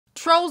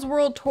Trolls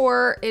World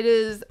Tour. It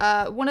is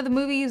one of the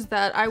movies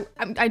that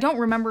I don't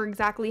remember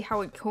exactly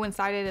how it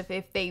coincided,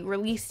 if they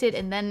released it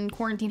and then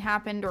quarantine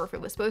happened, or if it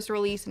was supposed to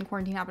release and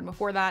quarantine happened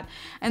before that.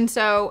 And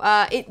so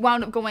it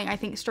wound up going, I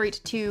think, straight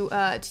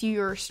to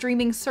your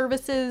streaming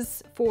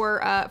services for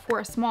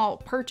a small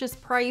purchase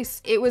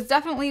price. It was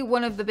definitely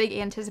one of the big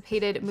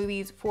anticipated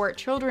movies for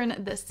children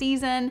this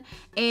season,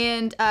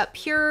 and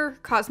Pure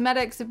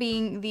Cosmetics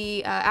being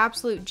the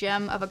absolute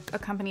gem of a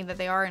company that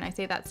they are, and I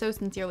say that so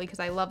sincerely because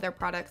I love their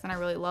products and I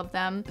really love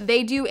them.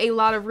 They do a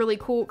lot of really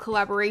cool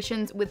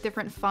collaborations with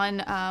different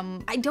fun,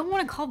 I don't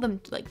want to call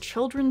them like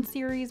children's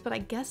series, but I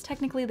guess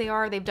technically they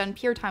are. They've done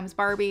Pure Times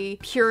Barbie,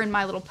 Pure and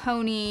My Little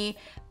Pony,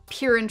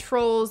 Pure and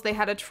Trolls. They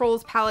had a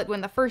Trolls palette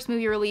when the first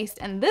movie released,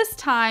 and this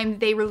time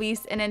they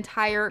released an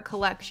entire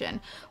collection.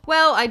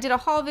 Well, I did a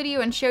haul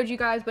video and showed you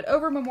guys, but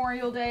over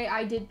Memorial Day,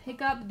 I did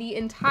pick up the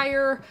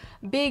entire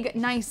big,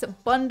 nice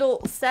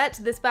bundle set.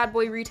 This bad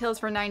boy retails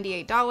for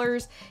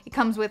 $98. It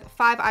comes with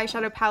 5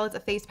 eyeshadow palettes, a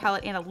face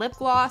palette, and a lip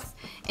gloss,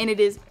 and it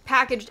is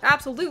packaged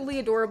absolutely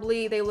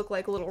adorably. They look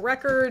like little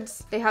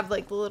records. They have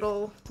like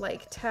little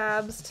like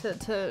tabs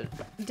to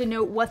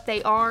denote what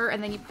they are,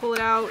 and then you pull it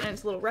out and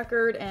it's a little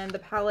record, and the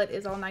palette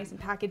is all nice and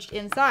packaged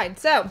inside.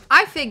 So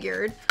I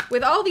figured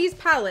with all these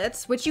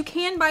palettes, which you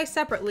can buy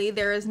separately,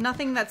 there is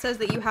nothing that says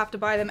that you have to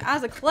buy them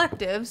as a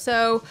collective.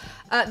 So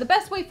the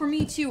best way for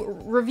me to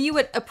review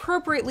it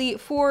appropriately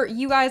for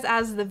you guys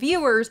as the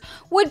viewers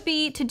would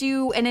be to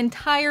do an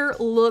entire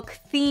look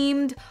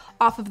themed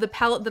off of the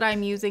palette that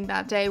I'm using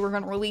that day. We're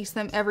gonna release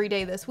them every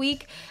day this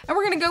week, and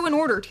we're gonna go in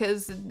order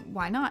because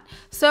why not?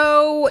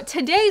 So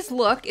today's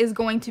look is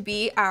going to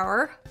be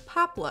our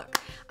pop look.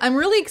 I'm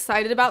really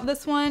excited about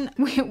this one.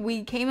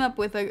 We came up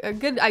with a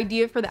good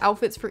idea for the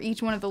outfits for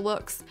each one of the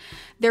looks.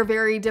 They're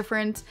very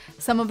different.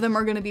 Some of them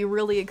are gonna be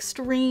really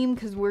extreme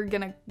because we're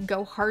gonna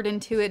go hard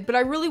into it, but I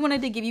really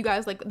wanted to give you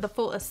guys like the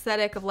full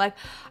aesthetic of like,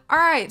 all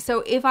right,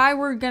 so if I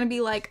were gonna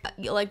be like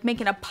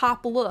making a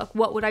pop look,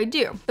 what would I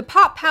do? The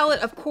pop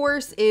palette, of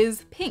course,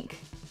 is pink.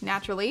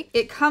 Naturally.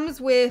 It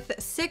comes with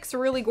 6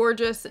 really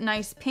gorgeous,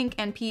 nice pink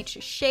and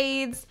peach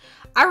shades.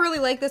 I really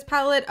like this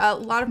palette. A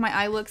lot of my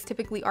eye looks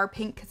typically are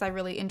pink because I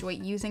really enjoy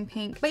using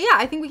pink. But yeah,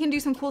 I think we can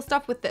do some cool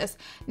stuff with this.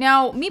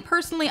 Now, me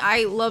personally,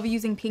 I love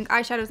using pink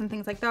eyeshadows and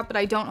things like that, but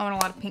I don't own a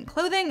lot of pink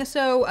clothing.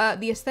 So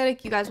the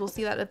aesthetic, you guys will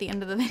see that at the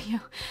end of the video.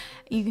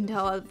 You can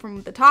tell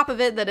from the top of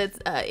it that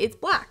it's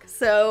black.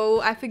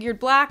 So I figured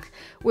black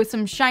with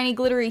some shiny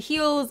glittery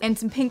heels and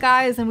some pink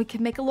eyes, and we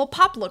can make a little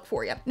pop look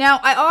for you. Now,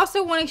 I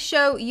also want to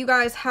show you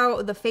guys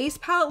how the face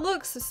palette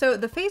looks. So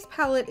the face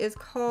palette is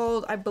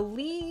called, I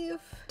believe,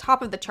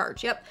 Top of the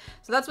Charge. Yep.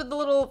 So that's what the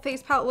little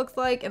face palette looks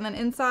like. And then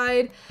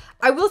inside,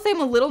 I will say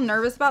I'm a little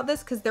nervous about this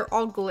because they're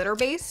all glitter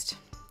based.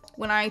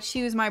 When I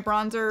choose my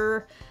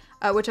bronzer,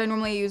 which I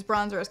normally use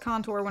bronzer as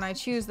contour, when I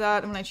choose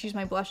that, and when I choose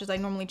my blushes, I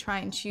normally try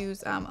and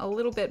choose a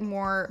little bit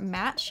more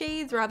matte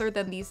shades rather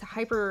than these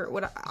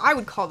what I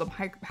would call them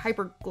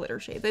hyper glitter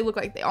shades. They look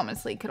like they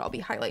honestly could all be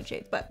highlight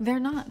shades, but they're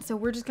not. So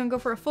we're just gonna go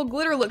for a full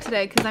glitter look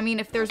today, because I mean,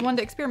 if there's one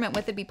to experiment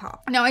with, it'd be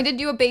pop. Now, I did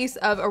do a base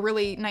of a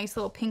really nice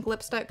little pink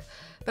lipstick,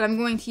 but I'm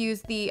going to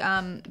use the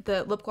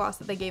lip gloss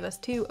that they gave us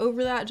too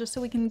over that, just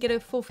so we can get a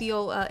full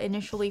feel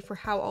initially for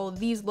how all of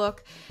these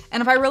look.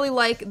 And if I really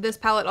like this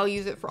palette, I'll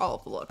use it for all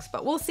of the looks,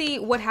 but we'll see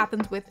what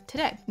happens with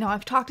today. Now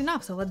I've talked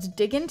enough, so let's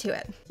dig into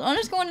it. So I'm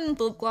just going in with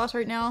the lip gloss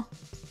right now.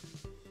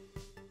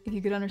 If you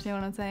could understand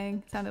what I'm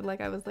saying. It sounded like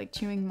I was like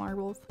chewing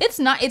marbles. It's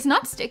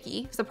not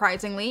sticky,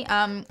 surprisingly.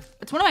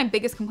 It's one of my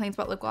biggest complaints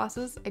about lip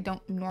glosses. I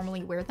don't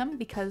normally wear them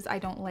because I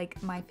don't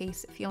like my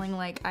face feeling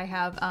like I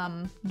have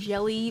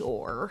jelly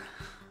or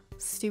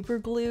super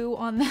glue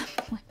on them.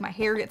 Like my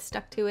hair gets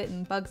stuck to it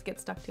and bugs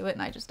get stuck to it,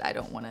 and I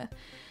don't want to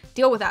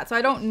deal with that. So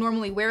I don't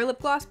normally wear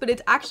lip gloss, but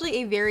it's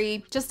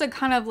actually just a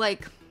kind of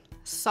like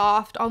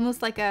soft,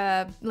 almost like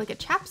a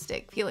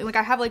chapstick feeling. Like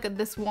I have like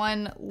this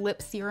one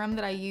lip serum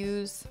that I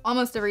use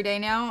almost every day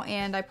now,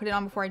 and I put it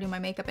on before I do my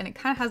makeup, and it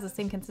kind of has the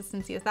same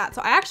consistency as that.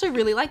 So I actually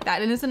really like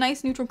that, and it's a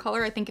nice neutral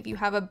color. I think if you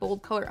have a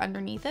bold color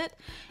underneath it,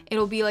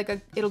 it'll do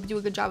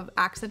a good job of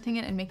accenting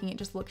it and making it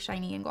just look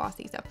shiny and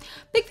glossy. So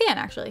big fan,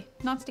 actually.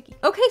 Not sticky.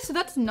 Okay, so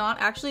that's not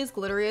actually as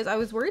glittery as I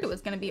was worried it was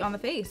going to be on the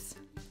face.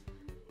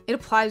 It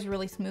applies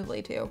really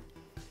smoothly too.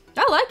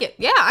 I like it.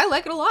 Yeah, I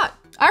like it a lot.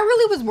 I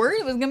really was worried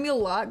it was gonna be a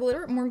lot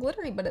more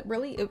glittery, but it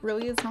really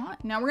is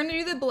not. Now we're gonna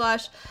do the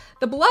blush.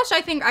 The blush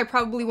I think I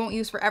probably won't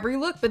use for every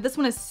look, but this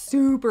one is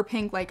super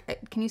pink.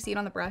 Like, can you see it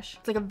on the brush?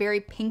 It's like a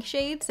very pink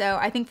shade, so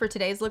I think for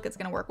today's look it's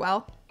gonna work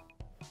well.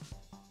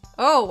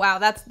 Oh wow,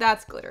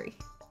 that's glittery.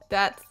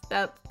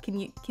 Can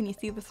you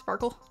see the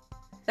sparkle?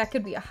 That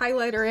could be a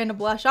highlighter and a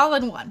blush all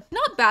in one.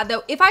 Not bad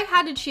though. If I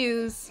had to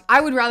choose,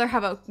 I would rather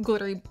have a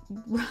glittery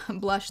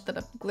blush than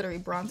a glittery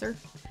bronzer,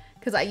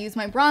 because I use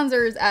my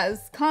bronzers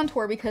as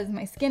contour because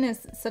my skin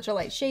is such a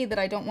light shade that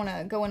I don't want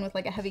to go in with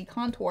like a heavy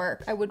contour.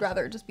 I would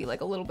rather just be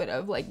like a little bit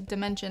of like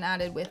dimension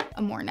added with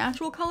a more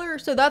natural color.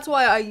 So that's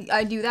why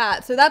I do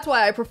that. So that's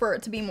why I prefer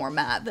it to be more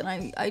matte than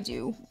I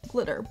do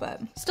glitter,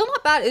 but still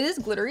not bad. It is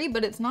glittery,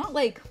 but it's not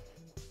like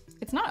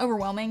It's not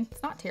overwhelming.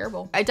 It's not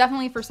terrible. I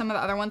definitely, for some of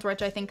the other ones,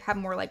 which I think have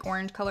more like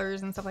orange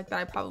colors and stuff like that,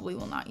 I probably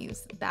will not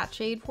use that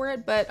shade for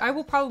it, but I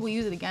will probably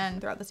use it again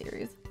throughout the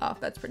series. Oh,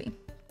 that's pretty.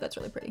 That's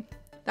really pretty.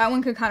 That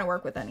one could kind of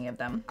work with any of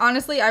them.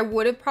 Honestly, I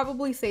would have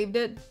probably saved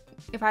it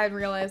if I had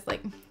realized,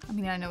 like, I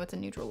mean, I know it's a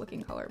neutral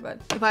looking color, but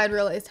if I had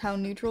realized how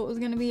neutral it was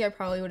gonna be, I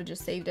probably would have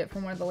just saved it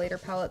from one of the later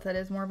palettes that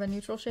is more of a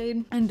neutral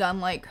shade and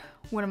done like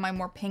one of my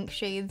more pink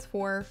shades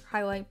for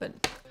highlight, but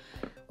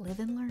live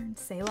and learn,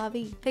 c'est la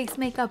vie. Face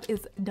makeup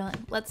is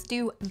done. Let's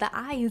do the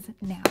eyes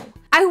now.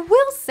 I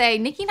will say,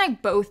 Nikki and I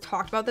both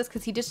talked about this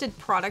because he just did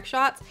product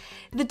shots.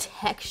 The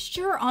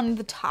texture on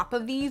the top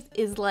of these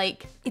is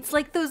like, it's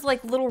like those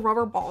like little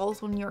rubber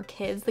balls when you're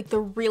kids, like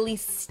the really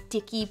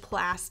sticky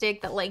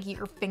plastic that like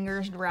your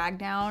fingers drag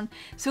down.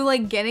 So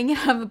like getting it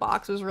out of the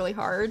box was really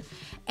hard.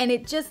 And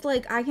it just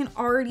like, I can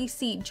already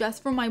see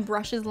just from my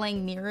brushes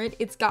laying near it,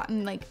 it's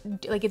gotten like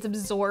it's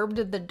absorbed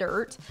the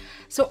dirt.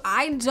 So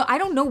I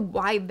don't know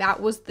why that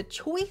was the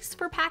choice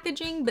for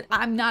packaging, but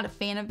I'm not a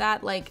fan of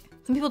that. Like,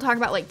 some people talk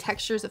about like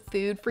textures of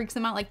food freaks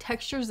them out, like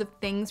textures of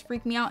things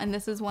freak me out, and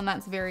this is one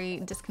that's very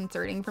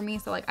disconcerting for me.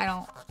 So like I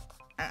don't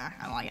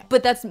like it.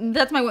 But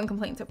that's my one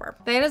complaint so far.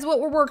 That is what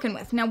we're working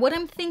with. Now what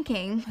I'm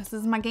thinking, this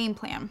is my game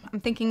plan. I'm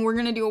thinking we're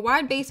gonna do a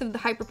wide base of the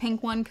hyper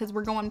pink one because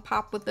we're going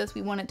pop with this.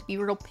 We want it to be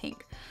real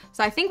pink.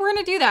 So I think we're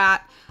gonna do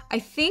that. I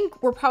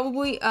think we're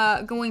probably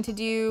going to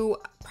do,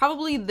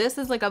 this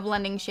is like a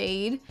blending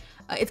shade.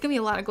 It's gonna be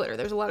a lot of glitter.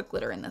 There's a lot of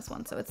glitter in this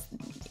one, so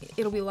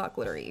it'll be a lot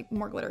glittery,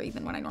 more glittery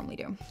than what I normally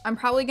do. I'm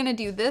probably gonna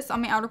do this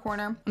on my outer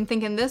corner. I'm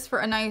thinking this for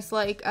a nice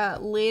like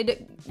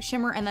lid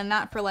shimmer, and then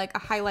that for like a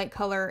highlight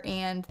color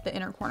and the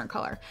inner corner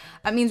color.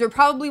 That means we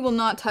probably will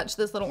not touch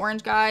this little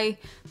orange guy.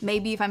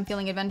 Maybe if I'm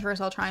feeling adventurous,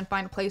 I'll try and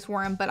find a place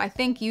for him, but I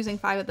think using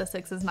 5 of the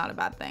 6 is not a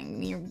bad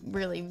thing. You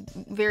really,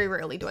 very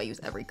rarely do I use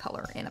every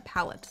color in a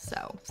palette,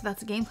 so that's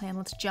the game plan.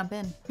 Let's jump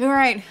in. All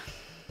right.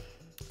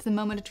 It's a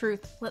moment of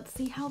truth. Let's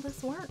see how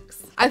this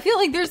works. I feel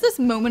like there's this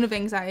moment of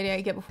anxiety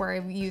I get before I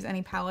use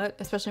any palette,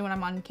 especially when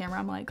I'm on camera.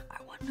 I'm like, I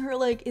wonder,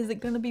 like, is it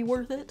gonna be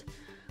worth it?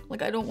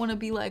 Like, I don't wanna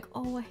be like,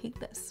 oh, I hate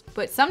this.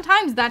 But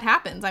sometimes that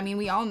happens. I mean,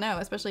 we all know,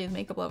 especially as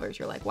makeup lovers,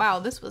 you're like, wow,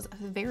 this was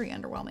very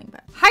underwhelming.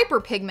 But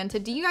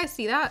hyperpigmented, do you guys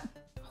see that?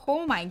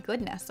 Oh my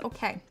goodness,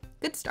 okay.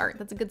 Good start,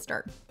 that's a good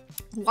start.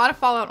 A lot of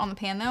fallout on the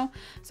pan though,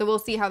 so we'll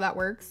see how that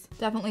works.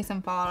 Definitely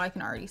some fallout. I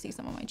can already see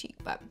some on my cheek,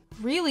 but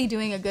really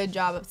doing a good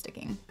job of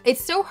sticking.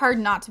 It's so hard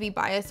not to be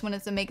biased when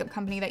it's a makeup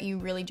company that you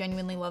really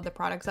genuinely love the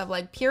products of.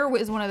 Like Pure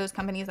is one of those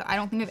companies that I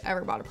don't think I've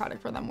ever bought a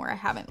product for them where I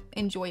haven't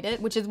enjoyed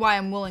it, which is why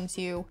I'm willing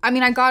to. I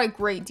mean, I got a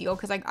great deal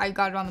because I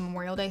got it on the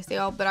Memorial Day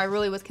sale, but I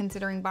really was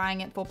considering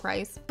buying it full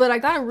price. But I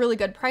got a really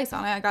good price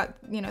on it. I got,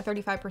 you know,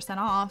 35%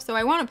 off. So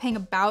I wound up paying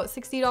about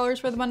 $60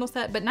 for the bundle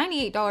set, but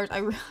 $98,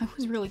 I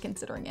was really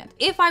considering it.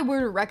 If I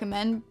were to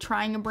recommend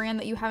trying a brand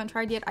that you haven't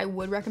tried yet, I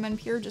would recommend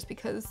Pure just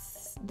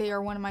because they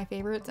are one of my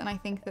favorites, and I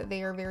think that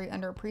they are very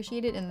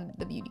underappreciated in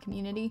the beauty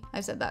community.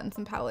 I've said that in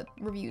some palette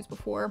reviews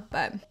before,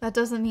 but that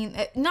doesn't mean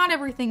not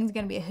everything's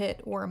gonna be a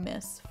hit or a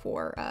miss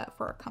for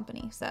a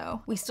company.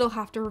 So we still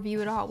have to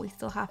review it all. We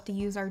still have to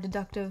use our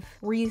deductive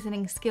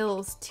reasoning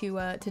skills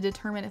to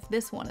determine if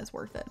this one is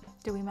worth it.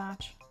 Do we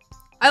match?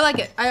 I like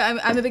it.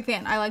 I'm a big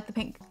fan. I like the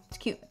pink. It's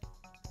cute.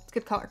 It's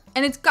good color,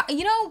 and it's got,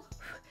 you know,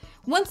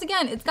 once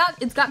again,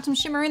 it's got some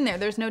shimmer in there,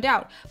 there's no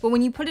doubt. But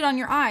when you put it on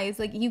your eyes,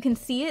 like you can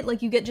see it,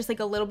 like you get just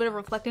like a little bit of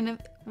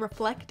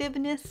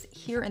reflectiveness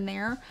here and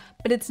there,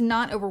 but it's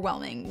not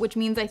overwhelming, which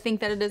means I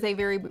think that it is a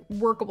very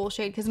workable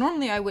shade, because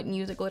normally I wouldn't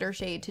use a glitter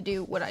shade to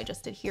do what I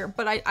just did here,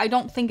 but I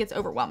don't think it's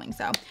overwhelming,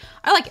 so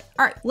I like it.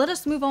 All right, let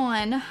us move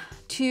on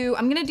to,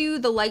 I'm gonna do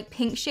the light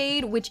pink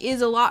shade, which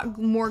is a lot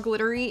more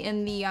glittery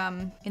in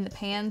the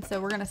pan, so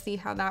we're gonna see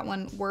how that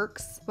one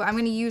works. But I'm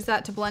gonna use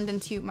that to blend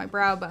into my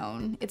brow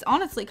bone. It's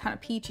honestly kind of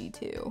peachy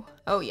too.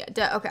 Oh yeah,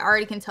 okay, I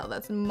already can tell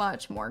that's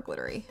much more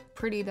glittery.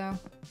 Pretty though.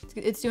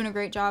 It's doing a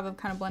great job of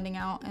kind of blending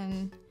out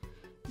and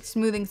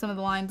smoothing some of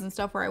the lines and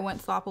stuff where I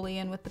went sloppily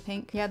in with the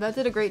pink. Yeah, that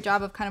did a great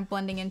job of kind of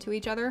blending into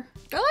each other.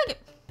 I like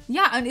it.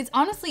 Yeah, and it's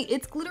honestly,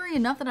 it's glittery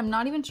enough that I'm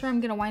not even sure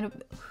I'm gonna wind up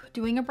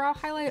doing a brow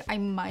highlight. I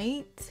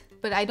might,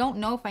 but I don't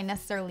know if I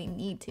necessarily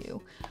need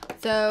to.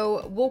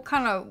 So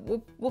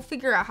we'll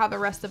figure out how the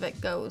rest of it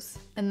goes,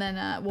 and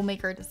then we'll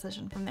make our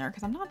decision from there,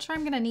 because I'm not sure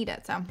I'm gonna need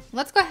it. So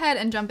let's go ahead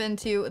and jump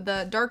into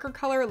the darker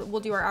color.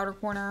 We'll do our outer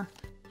corner.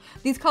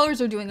 These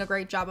colors are doing a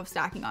great job of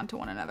stacking onto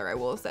one another, I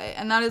will say.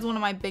 And that is one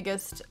of my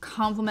biggest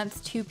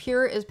compliments to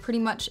Pure, is pretty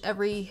much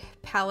every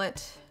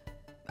palette,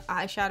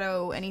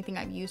 eyeshadow, anything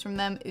I've used from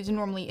them is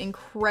normally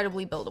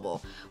incredibly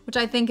buildable, which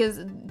I think is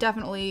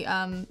definitely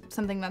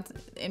something that's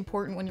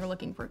important when you're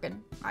looking for a good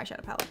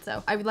eyeshadow palette.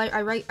 So I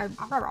really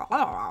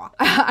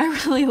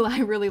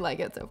like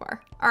it so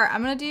far. All right,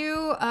 I'm gonna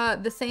do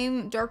the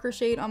same darker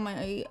shade on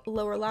my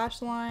lower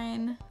lash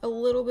line, a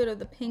little bit of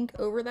the pink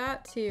over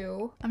that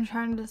too. I'm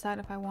trying to decide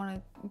if I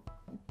want to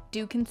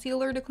do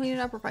concealer to clean it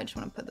up or if I just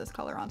want to put this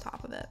color on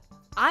top of it.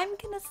 I'm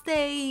gonna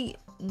say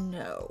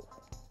no.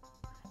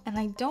 And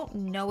I don't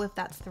know if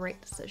that's the right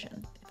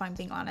decision, if if I'm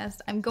being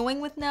honest. I'm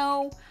going with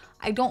no.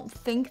 I don't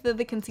think that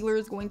the concealer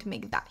is going to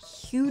make that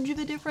huge of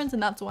a difference,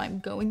 and that's why I'm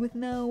going with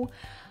no.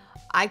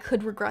 I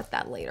could regret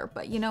that later,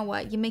 but you know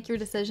what? You make your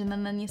decision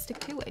and then you stick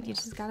to it. You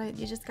just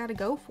gotta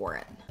go for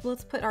it.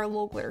 Let's put our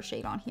little glitter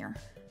shade on here.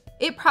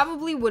 It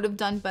probably would have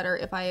done better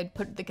if I had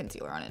put the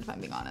concealer on it, if I'm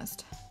being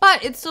honest.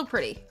 But it's still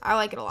pretty. I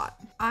like it a lot.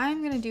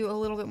 I'm gonna do a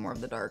little bit more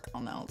of the dark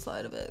on the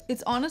outside of it.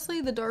 It's honestly,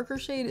 the darker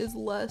shade is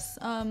less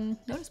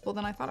noticeable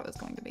than I thought it was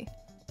going to be.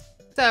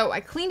 So I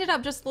cleaned it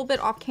up just a little bit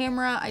off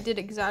camera. I did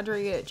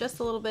exaggerate it just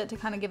a little bit to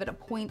kind of give it a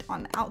point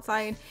on the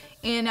outside.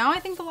 And now I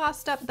think the last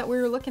step that we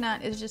were looking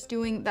at is just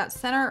doing that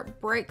center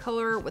bright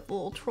color with the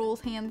little troll's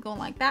hands going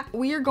like that.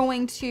 We are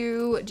going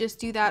to just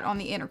do that on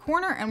the inner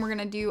corner, and we're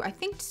gonna do, I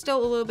think,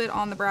 still a little bit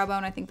on the brow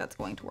bone. I think that's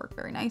going to work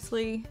very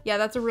nicely. Yeah,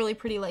 that's a really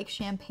pretty like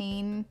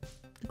champagne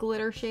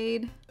glitter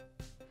shade.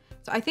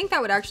 So I think that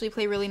would actually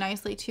play really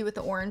nicely too with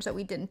the orange that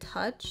we didn't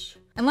touch.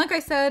 And like I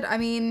said, I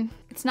mean,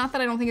 it's not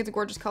that I don't think it's a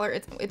gorgeous color.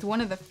 It's one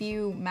of the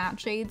few matte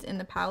shades in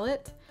the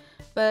palette,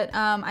 but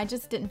I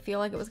just didn't feel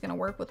like it was gonna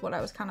work with what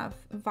I was kind of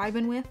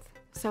vibing with.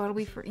 So it'll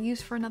be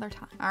used for another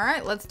time. All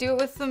right, let's do it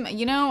with some,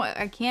 you know,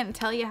 I can't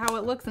tell you how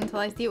it looks until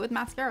I see it with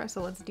mascara.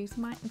 So let's do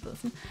some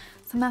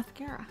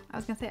mascara. I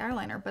was gonna say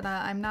eyeliner, but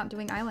I'm not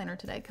doing eyeliner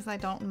today because I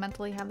don't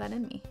mentally have that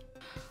in me.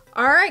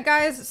 All right,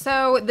 guys,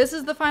 so this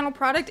is the final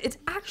product. It's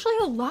actually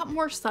a lot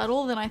more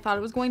subtle than I thought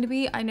it was going to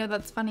be. I know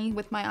that's funny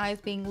with my eyes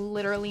being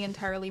literally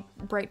entirely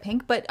bright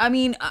pink, but I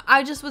mean,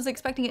 I just was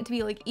expecting it to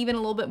be like even a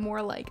little bit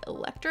more like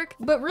electric.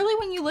 But really,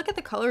 when you look at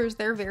the colors,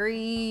 they're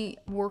very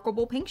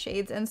workable pink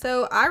shades. And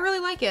so I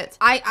really like it.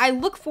 I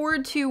look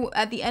forward to,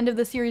 at the end of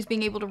the series,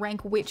 being able to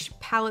rank which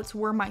palettes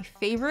were my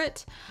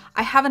favorite.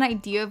 I have an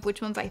idea of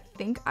which ones I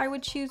think I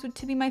would choose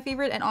to be my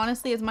favorite. And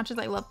honestly, as much as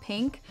I love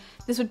pink,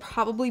 this would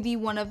probably be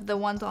one of the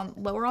ones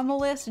lower on the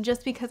list,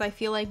 just because I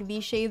feel like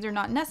these shades are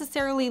not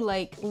necessarily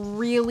like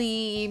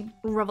really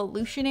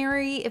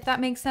revolutionary, if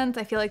that makes sense.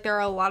 I feel like there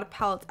are a lot of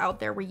palettes out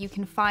there where you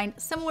can find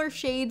similar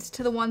shades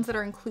to the ones that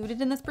are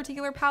included in this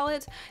particular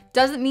palette.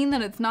 Doesn't mean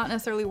that it's not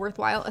necessarily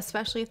worthwhile,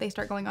 especially if they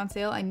start going on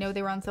sale. I know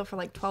they were on sale for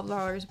like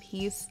 $12 a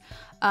piece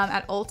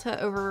at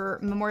Ulta over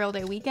Memorial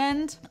Day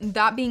weekend.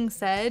 That being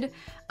said,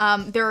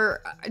 there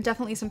are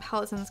definitely some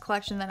palettes in this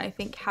collection that I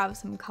think have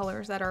some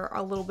colors that are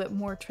a little bit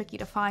more tricky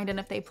to find, and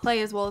if they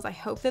play as well as I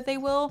hope that they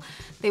will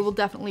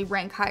definitely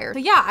rank higher. So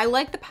yeah, I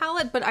like the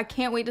palette, but I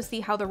can't wait to see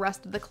how the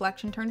rest of the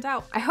collection turns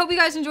out. I hope you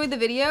guys enjoyed the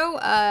video.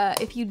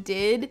 If you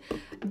did,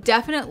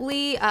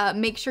 definitely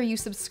make sure you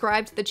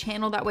subscribe to the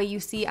channel. That way you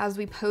see as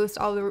we post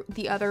all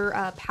the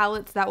other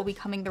palettes that will be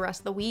coming the rest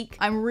of the week.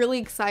 I'm really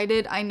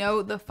excited. I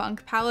know the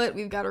Funk palette,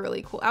 we've got a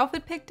really cool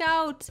outfit picked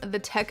out. The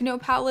Techno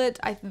palette,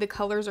 the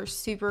colors are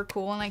super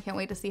cool, and I can't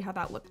wait to see how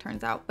that look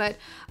turns out. But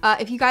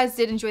if you guys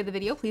did enjoy the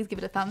video, please give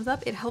it a thumbs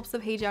up. It helps the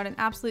page out an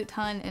absolute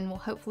ton, and will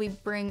hopefully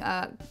bring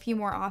a few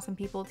more awesome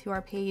people to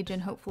our page,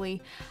 and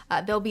hopefully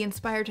they'll be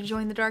inspired to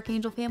join the Dark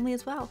Angel family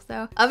as well.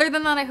 So other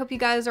than that, I hope you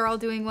guys are all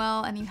doing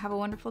well and you have a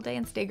wonderful day,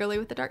 and stay girly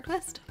with the dark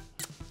twist.